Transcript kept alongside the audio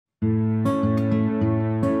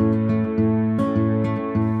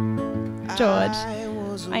George,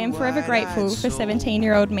 I am forever grateful for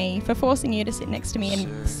 17-year-old me for forcing you to sit next to me in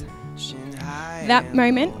this. That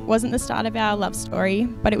moment wasn't the start of our love story,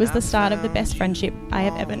 but it was the start of the best friendship I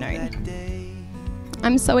have ever known.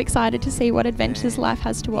 I'm so excited to see what adventures life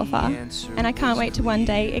has to offer, and I can't wait to one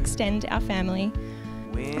day extend our family.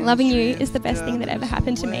 Loving you is the best thing that ever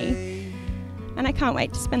happened to me, and I can't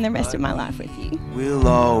wait to spend the rest of my life with you. We'll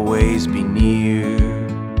always be near.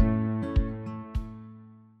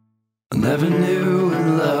 I never knew what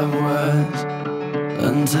love was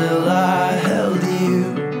until I held you.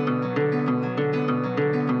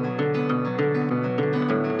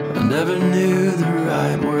 I never knew the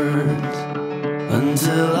right words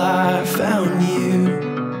until I found you.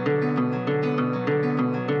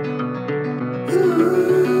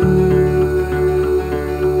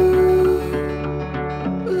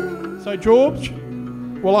 So George,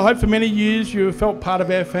 well, I hope for many years you have felt part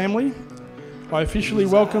of our family. I officially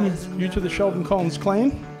welcome you to the Sheldon Collins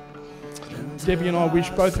clan. Debbie and I wish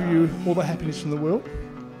both of you all the happiness in the world.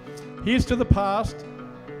 Here's to the past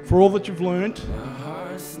for all that you've learned.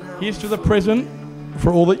 Here's to the present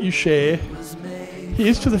for all that you share.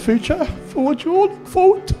 Here's to the future for what you look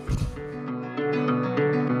forward to.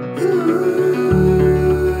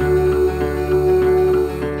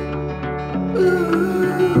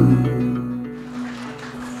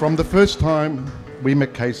 From the first time we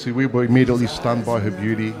met Casey, we were immediately stunned by her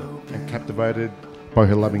beauty and captivated by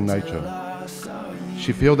her loving nature.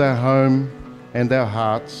 She filled our home and our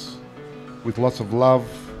hearts with lots of love,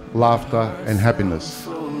 laughter and happiness.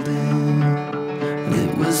 It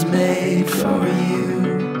was made for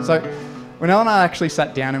you. So when Elle and I actually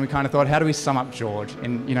sat down and we kind of thought, how do we sum up George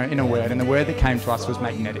in a word? And the word that came to us was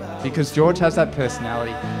magnetic, because George has that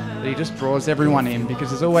personality that he just draws everyone in,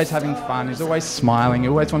 because he's always having fun, he's always smiling, he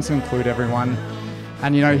always wants to include everyone.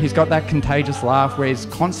 And he's got that contagious laugh where he's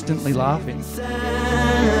constantly laughing.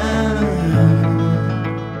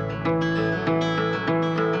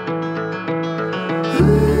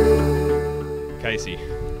 Casey,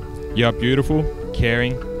 you are beautiful,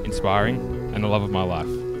 caring, inspiring, and the love of my life.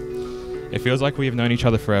 It feels like we have known each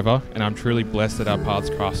other forever, and I'm truly blessed that our paths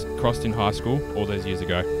crossed in high school all those years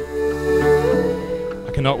ago.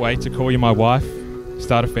 I cannot wait to call you my wife,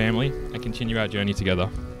 start a family, and continue our journey together.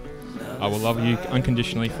 I will love you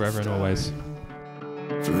unconditionally forever and always.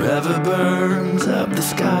 Forever burns up the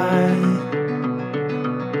sky.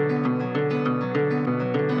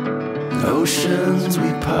 Oceans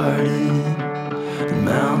we parted, and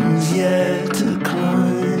mountains yet to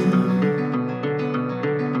climb.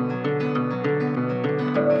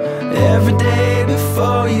 Every day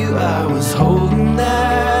before you I was holding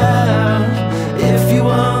out. If you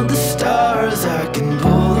want the stars I can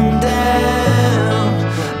pull them down.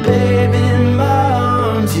 Baby, in my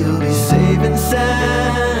arms you'll be safe and sound.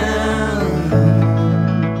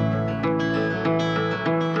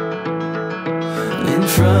 In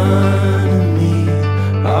front of me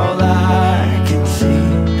all I can see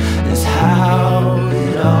is how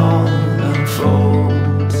it all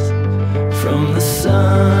unfolds. From the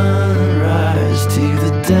sunrise to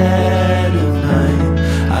the dead of night,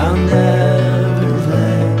 I'll never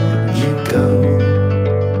let you go.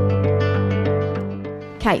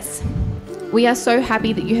 Case, we are so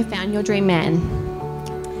happy that you have found your dream man.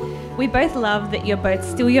 We both love that you're both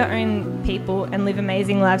still your own people and live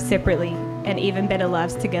amazing lives separately and even better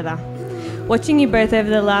lives together. Watching you both over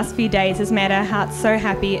the last few days has made our hearts so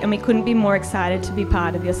happy, and we couldn't be more excited to be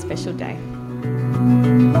part of your special day.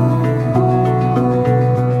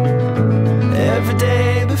 Every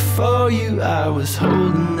day before you I was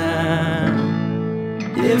holding out.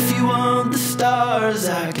 If you want the stars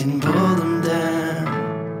I can pull them down.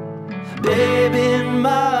 Baby, in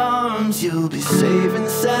my arms you'll be safe and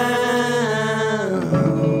sound.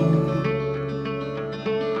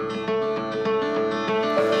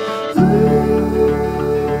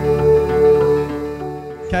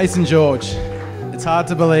 Case and George, it's hard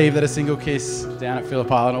to believe that a single kiss down at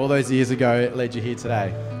Phillip Island all those years ago led you here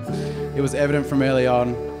today. It was evident from early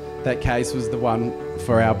on that Case was the one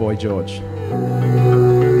for our boy George.